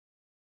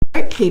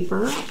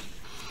paper.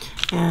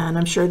 And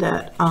I'm sure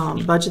that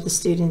a bunch of the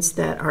students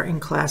that are in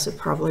class have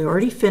probably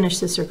already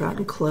finished this or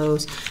gotten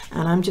close.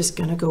 And I'm just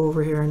going to go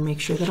over here and make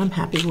sure that I'm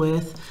happy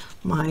with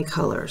my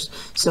colors.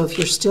 So if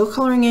you're still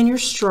coloring in your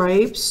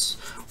stripes,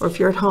 or if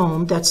you're at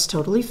home, that's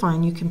totally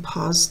fine. You can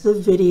pause the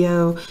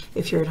video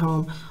if you're at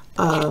home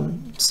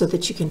so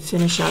that you can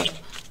finish up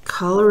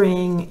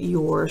coloring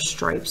your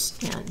stripes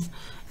in.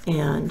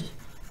 And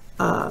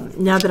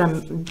now that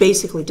I'm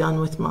basically done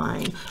with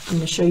mine, I'm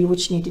going to show you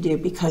what you need to do,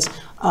 because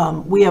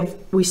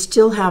we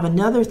still have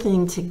another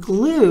thing to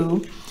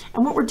glue.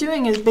 And what we're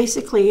doing is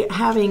basically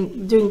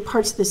doing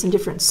parts of this in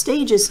different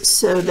stages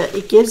so that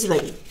it gives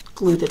the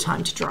glue the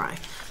time to dry.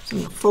 So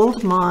I'm going to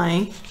fold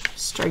my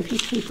stripy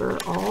paper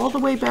all the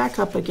way back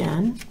up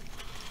again.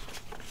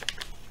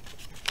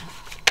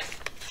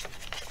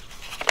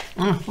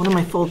 One of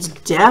my folds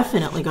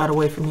definitely got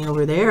away from me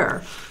over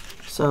there.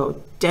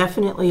 So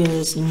definitely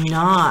is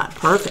not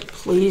perfect.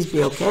 Please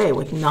be okay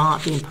with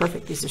not being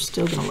perfect. These are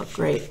still going to look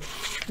great.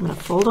 I'm going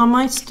to fold all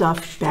my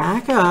stuff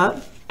back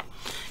up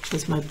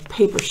because my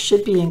paper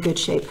should be in good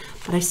shape,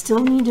 but I still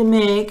need to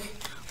make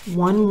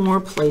one more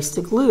place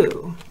to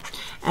glue.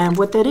 And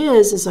what that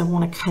is I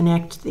want to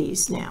connect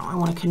these now. I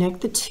want to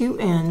connect the two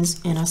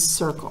ends in a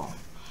circle.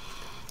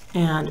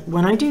 And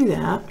when I do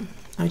that,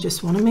 I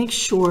just want to make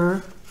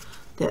sure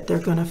that they're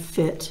going to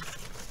fit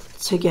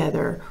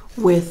together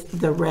with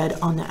the red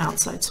on the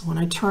outside. So when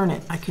I turn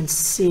it, I can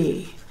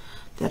see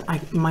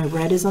that my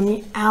red is on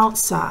the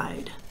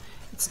outside.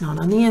 It's not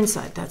on the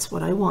inside. That's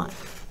what I want.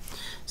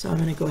 So I'm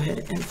going to go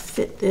ahead and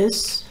fit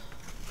this.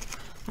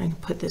 I can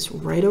put this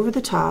right over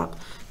the top,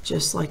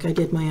 just like I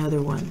did my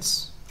other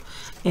ones.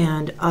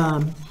 And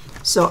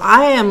so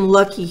I am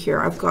lucky here.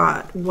 I've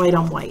got white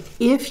on white.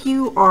 If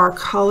you are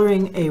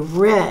coloring a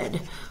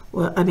red,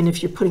 well, I mean,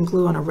 if you're putting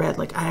glue on a red,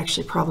 like I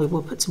actually probably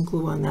will put some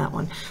glue on that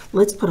one.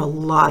 Let's put a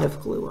lot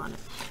of glue on it.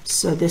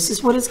 So this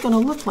is what it's going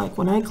to look like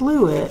when I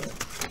glue it.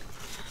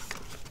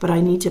 But I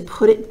need to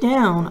put it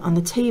down on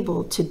the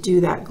table to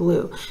do that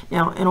glue.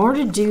 Now, in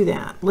order to do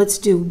that, let's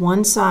do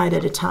one side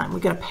at a time.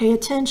 We've got to pay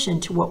attention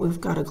to what we've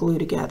got to glue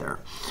together.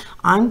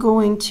 I'm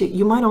going to,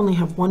 you might only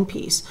have one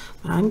piece,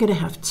 but I'm going to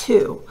have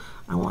two.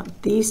 I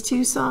want these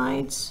two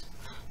sides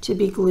to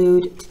be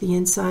glued to the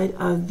inside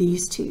of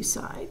these two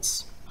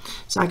sides.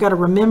 So I got to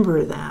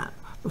remember that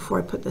before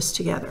I put this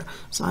together.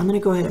 So I'm going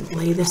to go ahead and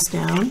lay this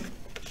down.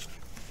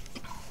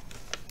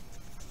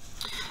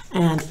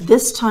 And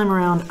this time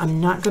around,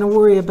 I'm not going to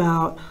worry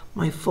about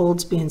my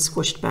folds being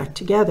squished back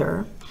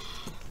together.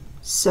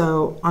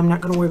 So I'm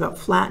not going to worry about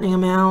flattening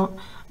them out.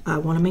 I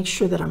want to make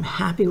sure that I'm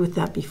happy with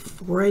that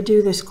before I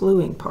do this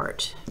gluing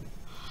part.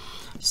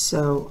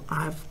 So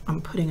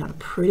I'm putting on a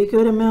pretty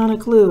good amount of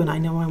glue, and I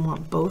know I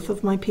want both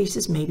of my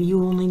pieces. Maybe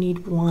you only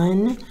need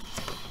one,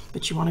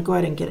 but you want to go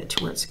ahead and get it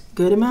to where it's a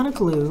good amount of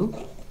glue.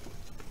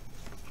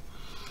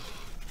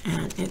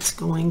 And it's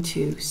going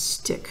to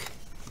stick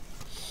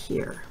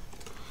here.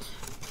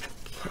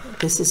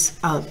 This is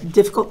a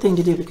difficult thing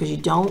to do because you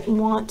don't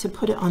want to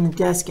put it on the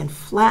desk and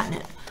flatten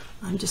it.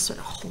 I'm just sort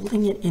of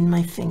holding it in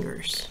my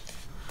fingers,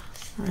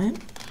 all right?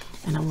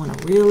 And I want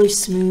to really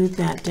smooth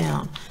that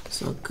down.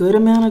 So a good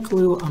amount of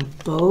glue on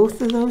both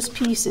of those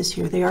pieces.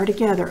 Here they are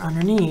together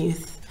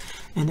underneath.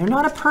 And they're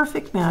not a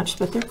perfect match,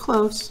 but they're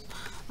close.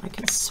 I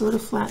can sort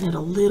of flatten it a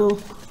little,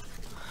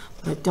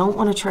 but I don't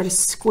want to try to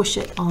squish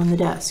it on the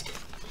desk.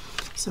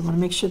 So I want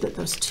to make sure that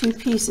those two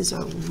pieces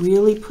are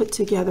really put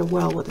together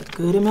well with a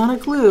good amount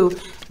of glue,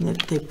 and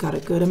that they've got a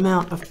good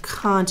amount of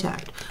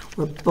contact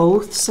where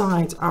both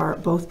sides are,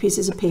 both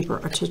pieces of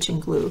paper are touching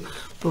glue,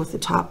 both the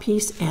top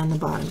piece and the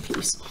bottom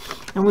piece.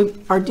 And we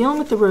are dealing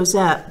with the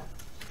rosette.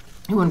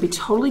 You want to be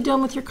totally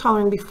done with your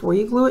coloring before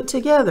you glue it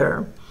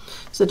together.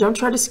 So don't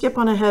try to skip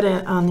on ahead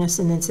on this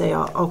and then say,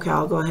 oh, okay,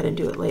 I'll go ahead and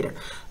do it later.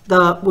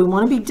 We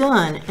want to be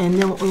done, and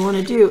then what we want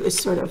to do is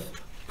sort of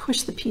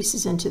push the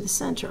pieces into the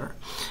center.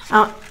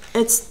 Now,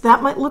 that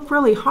might look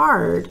really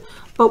hard,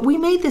 but we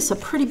made this a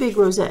pretty big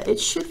rosette.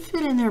 It should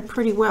fit in there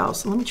pretty well.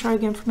 So let me try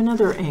again from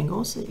another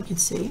angle so that you can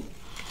see.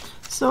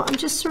 So I'm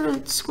just sort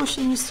of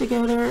squishing these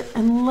together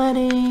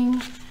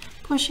and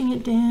pushing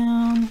it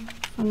down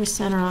from the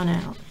center on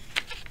out.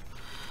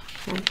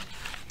 Okay.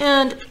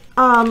 And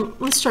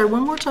let's try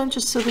one more time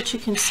just so that you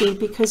can see,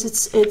 because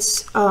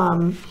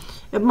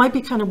it might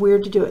be kind of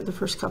weird to do it the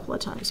first couple of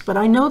times, but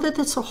I know that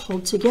this will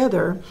hold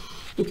together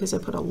because I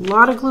put a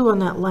lot of glue on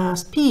that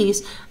last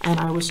piece, and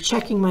I was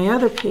checking my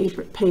other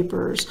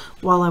papers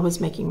while I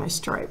was making my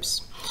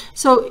stripes.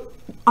 So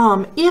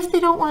if they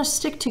don't want to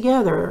stick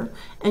together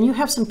and you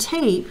have some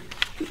tape,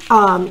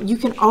 you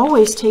can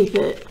always tape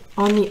it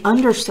on the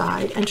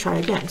underside and try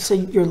again. So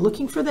you're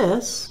looking for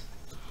this,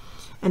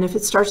 and if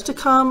it starts to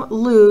come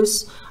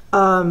loose,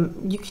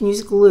 you can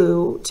use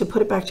glue to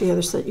put it back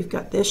together so that you've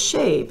got this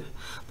shape.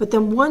 But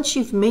then once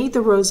you've made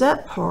the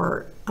rosette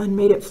part and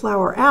made it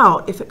flower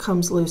out, if it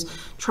comes loose,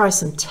 try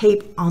some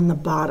tape on the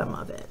bottom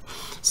of it.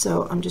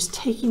 So I'm just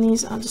taking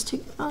these, I'll just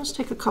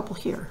take a couple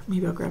here.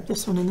 Maybe I'll grab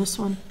this one and this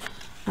one,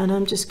 and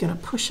I'm just going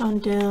to push on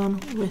down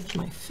with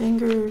my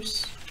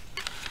fingers.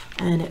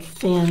 and it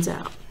fans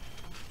out.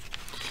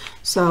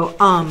 So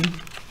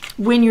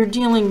when you're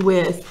dealing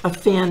with a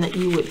fan that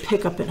you would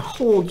pick up and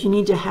hold, you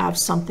need to have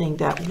something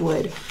that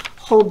would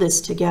hold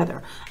this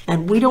together.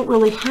 And we don't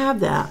really have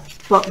that,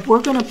 but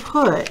we're going to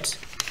put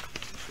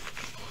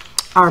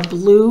our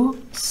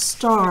blue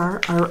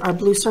star, our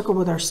blue circle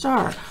with our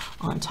star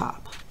on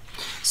top.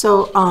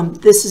 So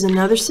this is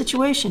another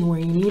situation where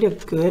you need a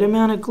good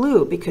amount of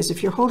glue, because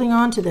if you're holding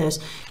on to this,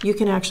 you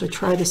can actually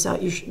try this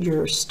out.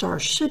 Your star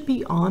should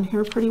be on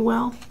here pretty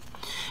well.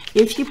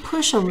 If you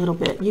push a little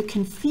bit, you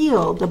can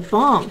feel the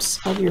bumps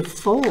of your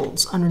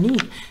folds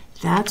underneath.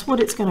 That's what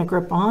it's going to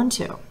grip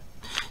onto.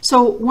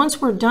 So once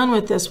we're done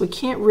with this, we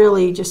can't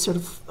really just sort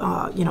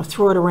of, you know,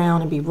 throw it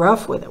around and be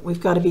rough with it.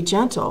 We've got to be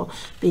gentle,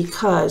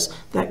 because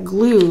that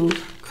glue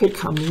could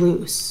come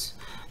loose.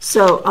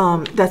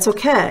 So that's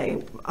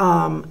okay,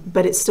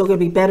 but it's still going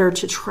to be better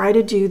to try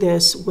to do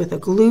this with a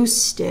glue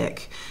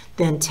stick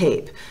than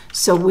tape.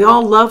 So we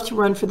all love to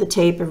run for the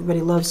tape.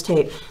 Everybody loves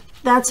tape.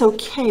 That's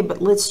okay, but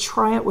let's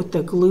try it with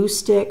the glue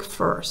stick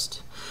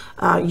first.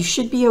 You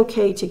should be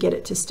okay to get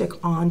it to stick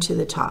onto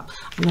the top.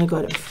 I'm going to go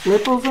ahead and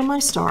flip over my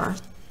star.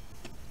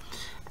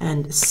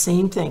 And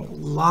same thing,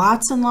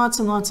 lots and lots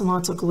and lots and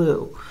lots of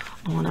glue.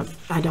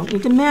 I don't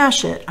need to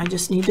mash it, I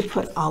just need to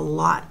put a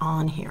lot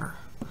on here.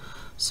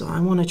 So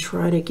I want to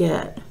try to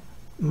get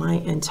my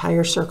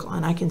entire circle,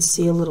 and I can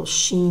see a little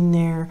sheen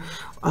there,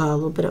 a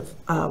little bit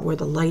of where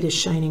the light is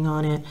shining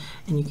on it,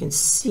 and you can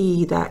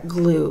see that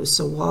glue.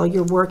 So while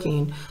you're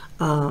working,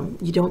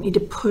 you don't need to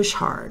push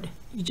hard.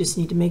 You just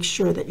need to make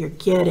sure that you're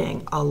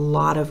getting a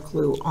lot of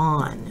glue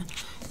on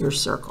your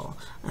circle.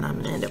 And I'm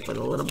going to end up with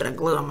a little bit of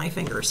glue on my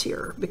fingers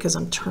here because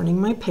I'm turning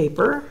my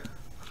paper.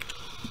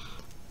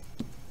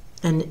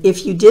 And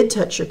if you did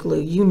touch your glue,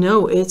 you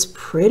know it's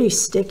pretty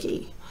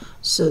sticky.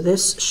 So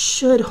this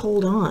should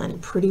hold on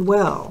pretty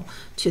well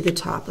to the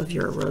top of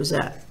your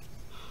rosette.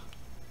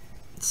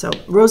 So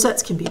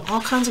rosettes can be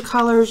all kinds of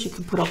colors. You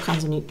can put all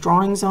kinds of neat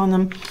drawings on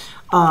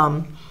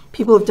them.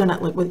 People have done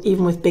it like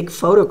even with big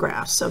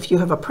photographs. So if you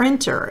have a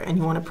printer and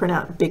you want to print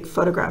out big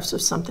photographs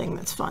of something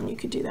that's fun, you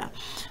could do that.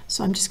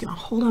 So I'm just going to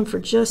hold on for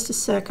just a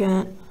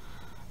second,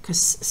 because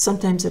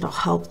sometimes it'll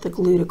help the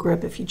glue to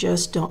grip if you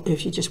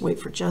just wait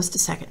for just a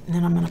second. And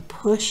then I'm going to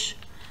push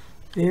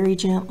very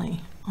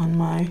gently on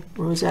my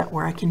rosette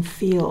where I can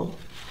feel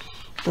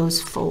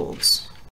those folds.